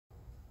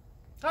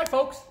Hi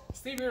folks,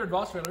 Steve here at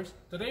Boss Trailers.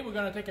 Today we're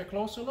going to take a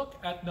closer look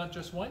at not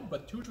just one,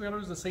 but two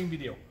trailers in the same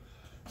video.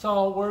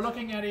 So we're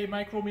looking at a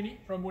Micro Mini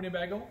from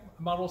Winnebago,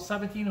 model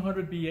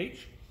 1700Bh.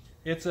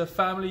 It's a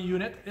family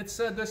unit. It's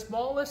the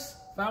smallest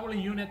family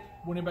unit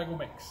Winnebago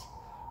makes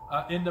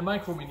in the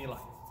Micro Mini line.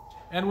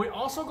 And we're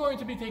also going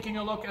to be taking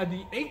a look at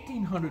the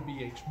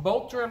 1800Bh.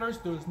 Both trailers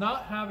does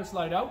not have a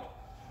slide out.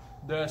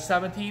 The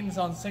 17 is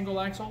on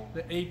single axle,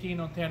 the 18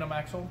 on tandem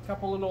axle. A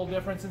couple little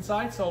difference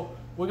inside. So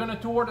we're going to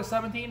tour the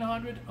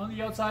 1700 on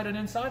the outside and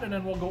inside, and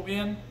then we'll go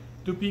in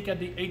to peek at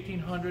the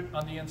 1800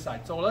 on the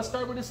inside. So let's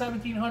start with the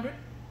 1700.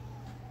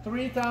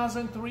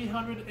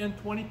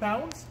 3,320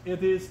 pounds.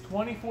 It is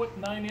 20 foot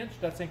 9 inch.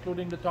 That's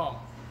including the tongue.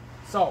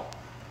 So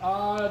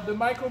the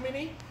Micro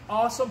Mini,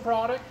 awesome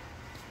product.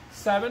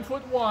 7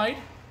 foot wide,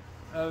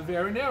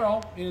 very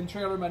narrow in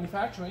trailer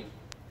manufacturing.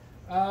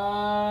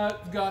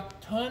 Got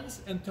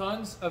tons and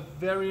tons of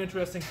very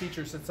interesting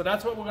features, and so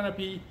that's what we're going to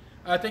be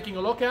taking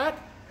a look at,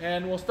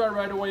 and we'll start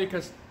right away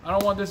because I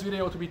don't want this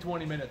video to be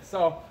 20 minutes.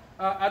 So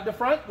at the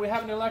front we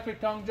have an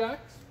electric tongue jack.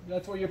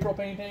 That's where your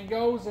propane tank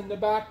goes. In the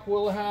back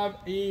we'll have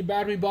a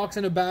battery box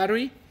and a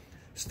battery.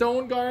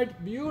 Stone guard,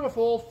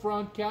 beautiful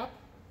front cap.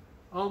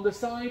 On the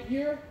side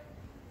here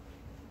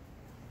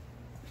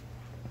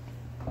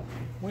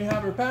we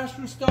have our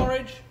pass-through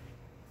storage.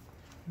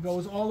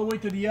 Goes all the way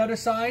to the other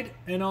side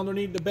and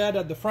underneath the bed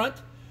at the front.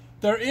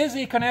 There is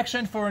a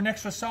connection for an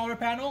extra solar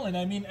panel, and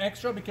I mean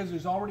extra because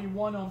there's already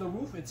one on the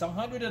roof. It's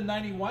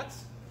 190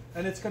 watts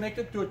and it's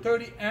connected to a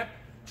 30 amp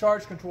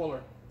charge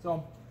controller.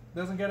 So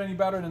doesn't get any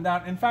better than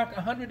that. In fact,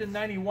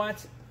 190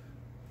 watts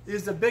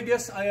is the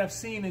biggest I have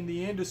seen in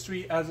the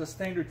industry as a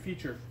standard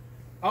feature.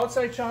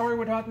 Outside shower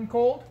with hot and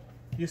cold.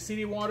 Your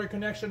city water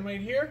connection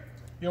right here.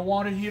 Your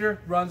water heater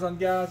runs on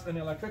gas and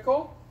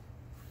electrical.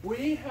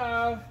 We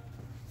have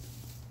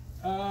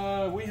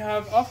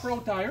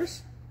off-road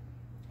tires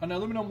on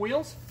aluminum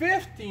wheels,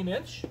 15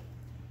 inch.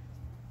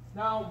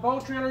 Now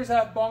both trailers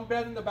have bunk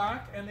bed in the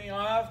back, and they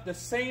have the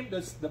same,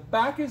 the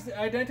back is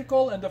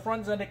identical and the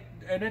front is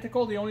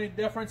identical. The only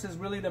difference is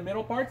really the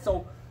middle part.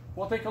 So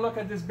we'll take a look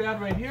at this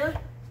bed right here.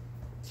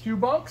 2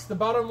 bunks. The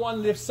bottom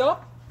one lifts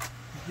up,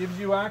 gives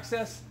you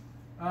access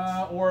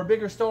or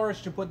bigger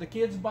storage to put the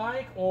kids'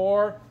 bike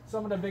or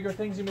some of the bigger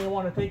things you may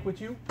want to take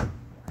with you.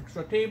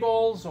 Extra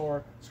tables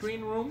or screen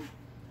room.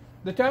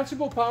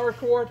 Detachable power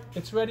cord,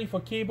 it's ready for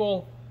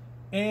cable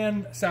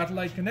and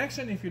satellite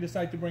connection if you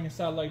decide to bring a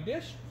satellite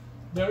dish.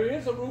 There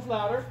is a roof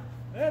ladder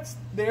that's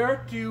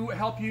there to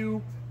help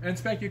you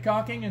inspect your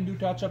caulking and do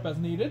touch-up as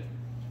needed.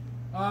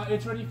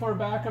 It's ready for a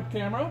backup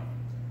camera.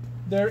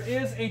 There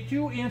is a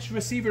 2-inch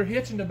receiver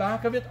hitch in the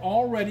back of it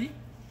already,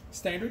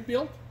 standard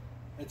built.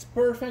 It's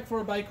perfect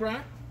for a bike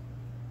rack.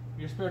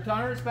 Your spare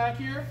tires back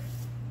here.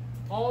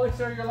 All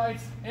exterior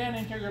lights and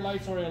interior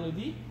lights are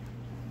LED.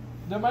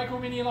 The Micro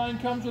Mini line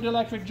comes with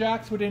electric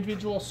jacks with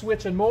individual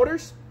switch and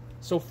motors.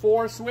 So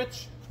 4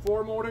 switch,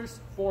 4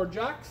 motors, 4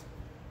 jacks.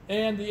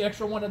 And the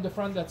extra one at the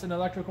front that's an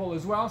electrical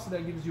as well, so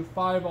that gives you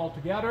 5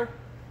 altogether.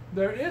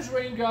 There is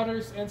rain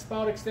gutters and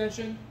spout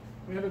extension.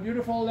 We have a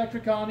beautiful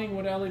electric awning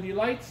with LED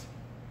lights.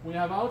 We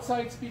have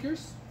outside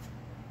speakers.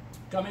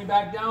 Coming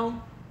back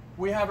down,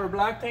 we have our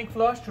black tank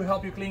flush to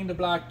help you clean the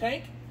black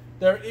tank.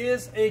 There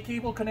is a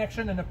cable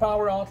connection and a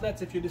power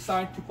outlet if you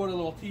decide to put a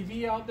little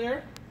TV out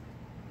there.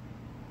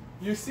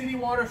 Your city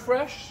water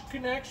fresh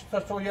connects,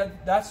 so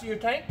that's your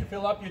tank to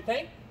fill up your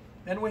tank.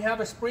 And we have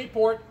a spray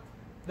port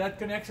that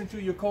connects into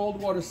your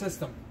cold water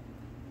system.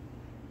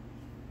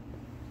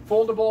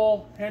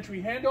 Foldable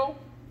pantry handle,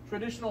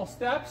 traditional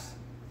steps.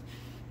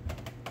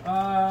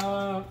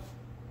 The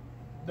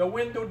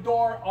window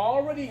door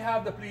already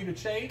have the pleated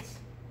shades.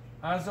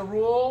 As a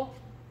rule,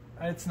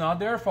 it's not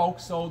there,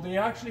 folks, so they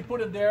actually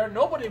put it there.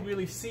 Nobody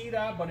really see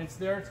that, but it's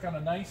there. It's kind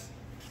of nice.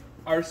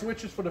 Our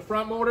switches for the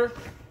front motor.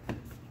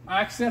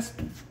 Access,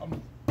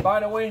 by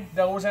the way,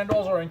 those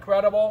handles are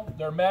incredible.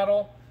 They're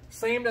metal,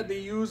 same that they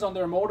use on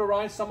their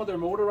motorized, some of their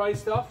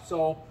motorized stuff.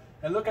 So,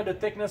 and look at the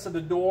thickness of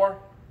the door.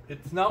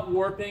 It's not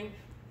warping,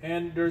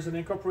 and there's an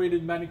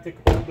incorporated magnetic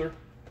holder.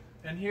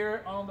 And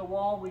here on the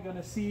wall, we're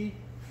gonna see,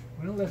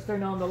 well, let's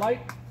turn on the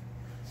light.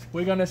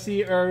 We're gonna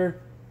see our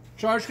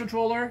charge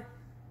controller,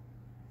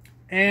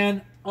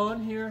 and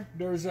on here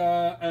there's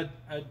a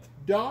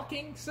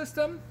docking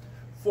system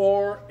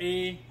for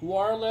a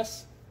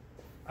wireless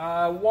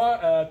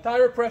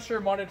tire pressure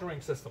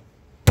monitoring system.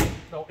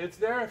 So it's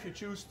there if you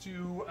choose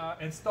to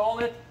install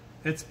it.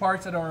 It's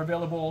parts that are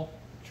available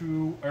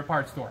through our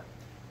parts store.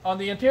 On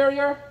the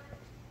interior,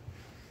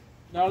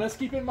 now let's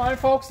keep in mind,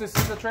 folks, this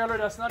is a trailer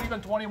that's not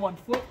even 21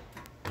 foot.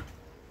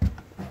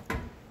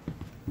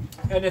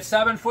 And it's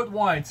 7 foot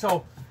wide.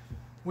 So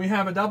we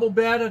have a double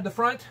bed at the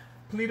front,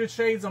 pleated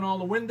shades on all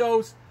the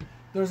windows.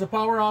 There's a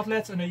power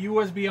outlets and a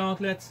USB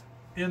outlet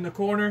in the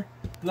corner.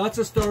 Lots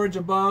of storage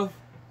above.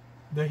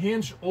 The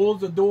hinge holds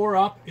the door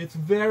up. It's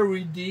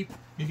very deep.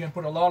 You can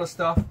put a lot of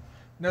stuff.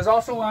 There's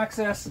also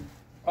access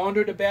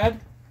under the bed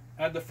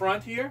at the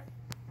front here.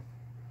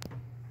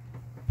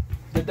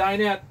 The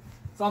dinette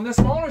So on the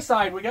smaller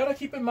side, we got to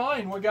keep in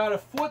mind, we got a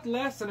foot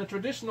less than a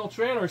traditional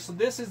trailer, so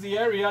this is the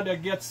area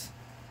that gets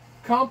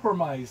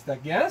compromised, I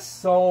guess.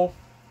 So,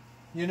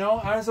 you know,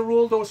 as a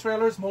rule, those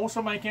trailers, most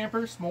of my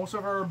campers, most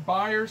of our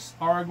buyers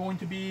are going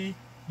to be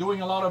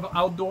doing a lot of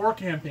outdoor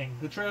camping.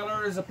 The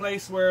trailer is a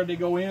place where they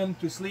go in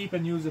to sleep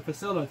and use the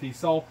facility.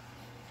 So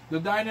the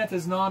dinette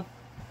is not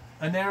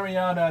an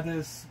area that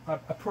is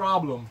a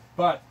problem,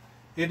 but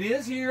it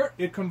is here.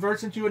 It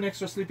converts into an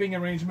extra sleeping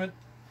arrangement.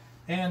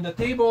 And the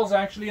table is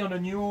actually on a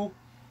new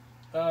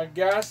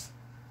gas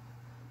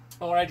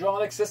or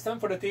hydraulic system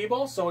for the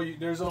table. So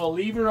there's a little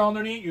lever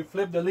underneath. You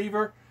flip the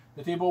lever,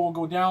 the table will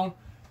go down.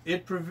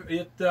 It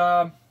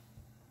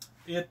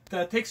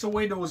takes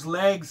away those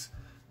legs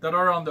that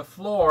are on the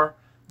floor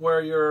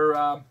where your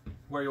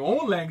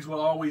own legs will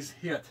always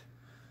hit.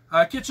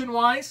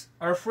 Kitchen-wise,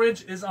 our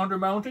fridge is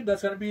undermounted.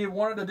 That's going to be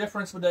one of the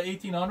difference with the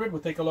 1800.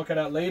 We'll take a look at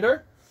that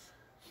later.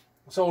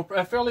 So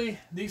a fairly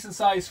decent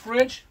sized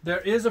fridge. There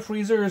is a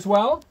freezer as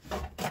well.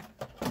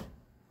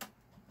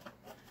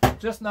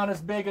 Just not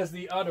as big as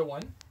the other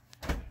one.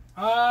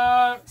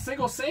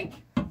 Single sink.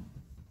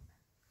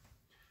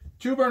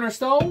 2-burner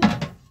stove.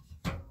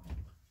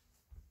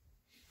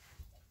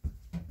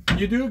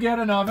 You do get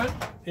an oven.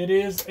 It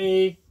is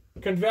a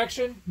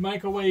convection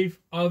microwave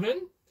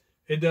oven.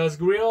 It does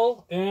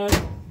grill and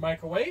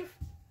microwave.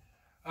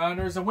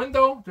 There's a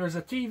window. There's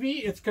a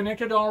TV. It's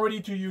connected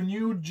already to your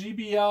new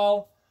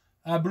JBL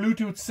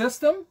Bluetooth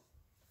system.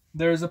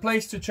 There's a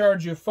place to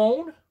charge your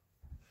phone.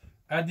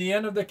 At the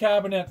end of the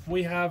cabinet,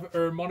 we have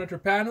our monitor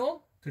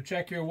panel to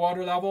check your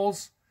water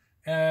levels,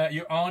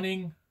 your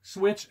awning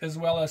switch, as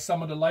well as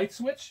some of the light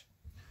switch.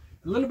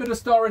 A little bit of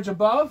storage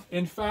above.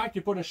 In fact,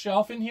 you put a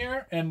shelf in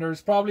here, and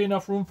there's probably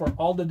enough room for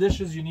all the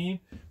dishes you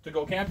need to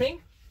go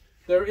camping.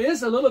 There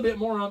is a little bit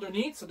more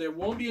underneath, so there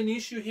won't be an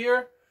issue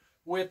here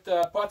with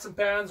pots and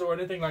pans or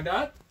anything like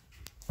that.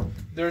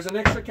 There's an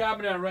extra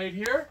cabinet right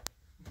here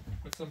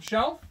with some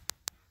shelf.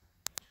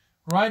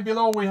 Right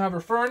below we have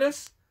a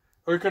furnace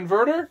or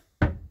converter.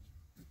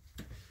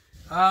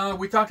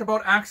 We talked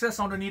about access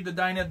underneath the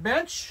dinette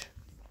bench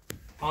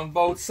on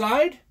both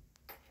sides.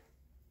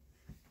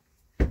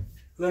 A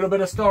little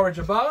bit of storage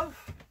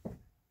above.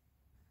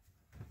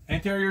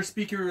 Interior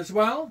speaker as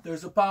well.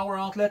 There's a power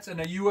outlets and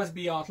a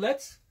USB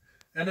outlets.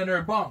 And then there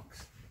are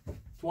bunks.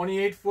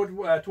 28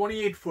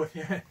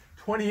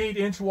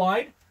 inch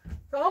wide.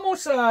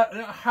 Almost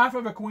half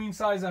of a queen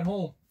size at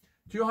home.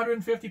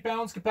 250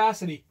 pounds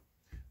capacity.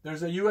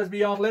 There's a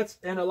USB outlets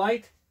and a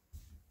light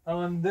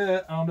on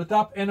the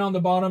top and on the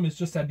bottom. Is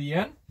just at the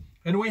end.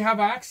 And we have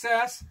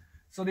access.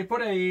 So they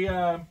put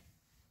a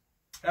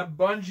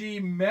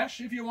bungee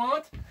mesh if you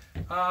want.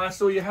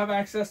 So you have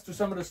access to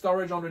some of the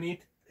storage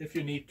underneath if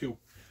you need to.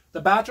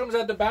 The bathroom's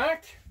at the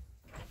back.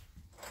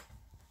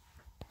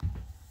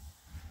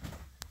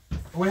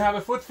 We have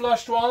a foot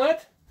flush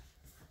toilet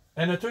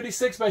and a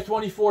 36 by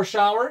 24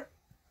 shower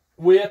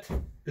with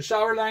the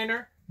shower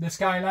liner, the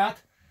skylight.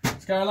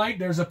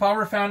 There's a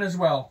power fan as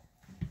well.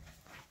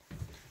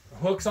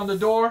 Hooks on the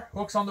door,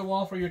 hooks on the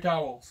wall for your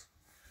towels.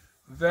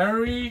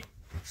 Very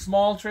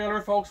small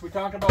trailer, folks. We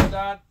talked about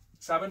that.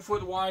 7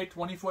 foot wide,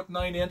 20 foot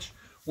 9 inch.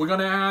 We're going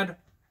to add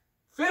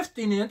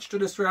 15 inch to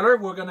this trailer.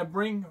 We're going to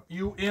bring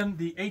you in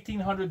the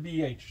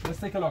 1800Bh.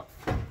 Let's take a look.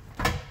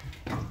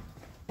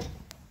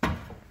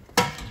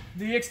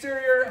 The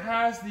exterior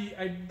has the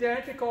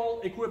identical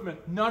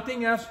equipment.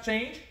 Nothing has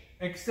changed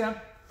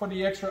except for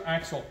the extra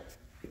axle.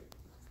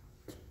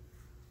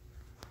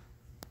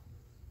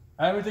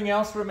 Everything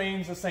else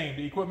remains the same.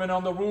 The equipment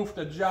on the roof,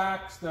 the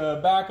jacks,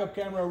 the backup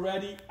camera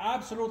ready,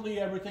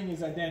 absolutely everything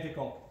is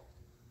identical.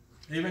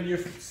 Even your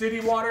city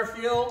water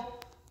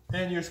fill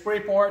and your spray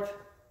port,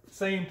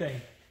 same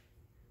thing.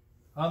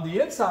 On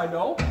the inside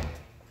though,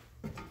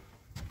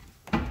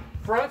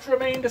 fronts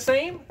remain the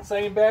same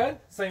bed,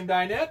 same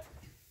dinette.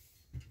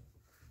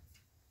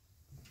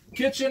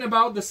 Kitchen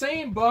about the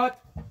same,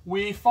 but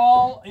we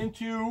fall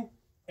into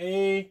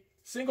a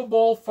single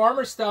bowl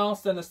farmer style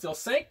stainless steel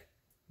sink.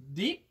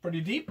 Deep, pretty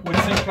deep, with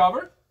sink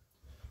cover.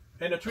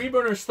 And a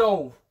 3-burner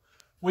stove.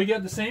 We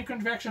get the same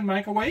convection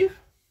microwave,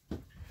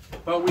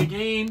 but we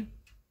gain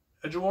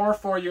a drawer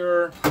for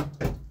your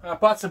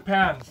pots and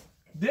pans.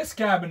 This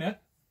cabinet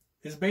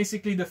is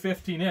basically the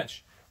 15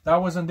 inch. That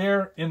wasn't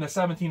there in the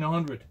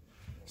 1700.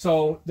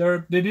 So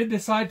they did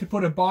decide to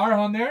put a bar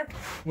on there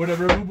with a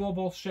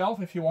removable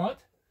shelf if you want,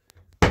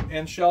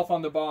 and shelf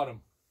on the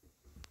bottom.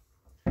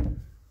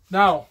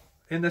 Now,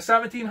 in the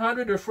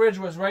 1700, the fridge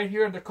was right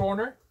here in the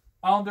corner,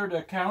 under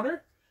the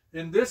counter.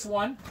 In this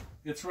one,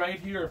 it's right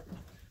here.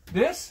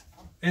 This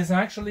is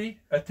actually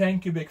a 10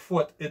 cubic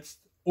foot. It's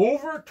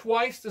over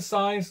twice the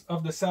size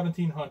of the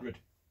 1700.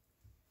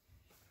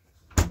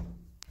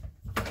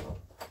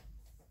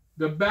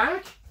 The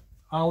back,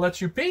 I'll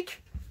let you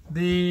peek.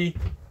 The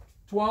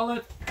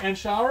toilet and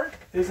shower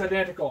is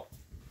identical.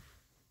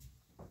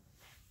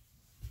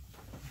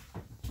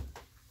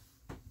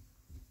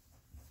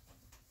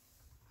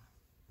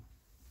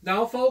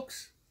 Now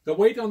folks, the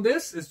weight on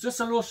this is just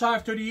a little shy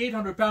of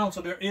 3,800 pounds,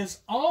 so there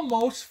is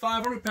almost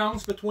 500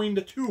 pounds between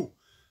the two.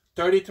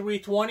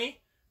 $33.20,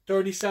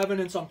 $37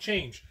 and some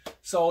change.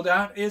 So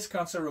that is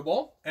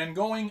considerable. And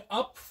going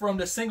up from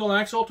the single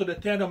axle to the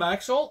tandem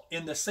axle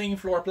in the same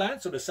floor plan,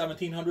 so the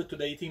 1700 to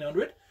the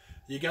 1800,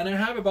 you're gonna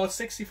have about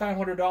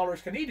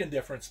 $6,500 Canadian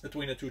difference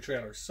between the two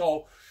trailers.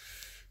 So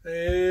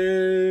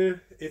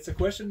it's a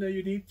question that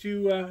you need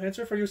to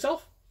answer for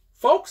yourself.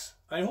 Folks,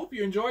 I hope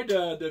you enjoyed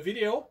the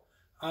video.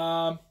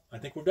 I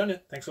think we've done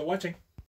it. Thanks for watching.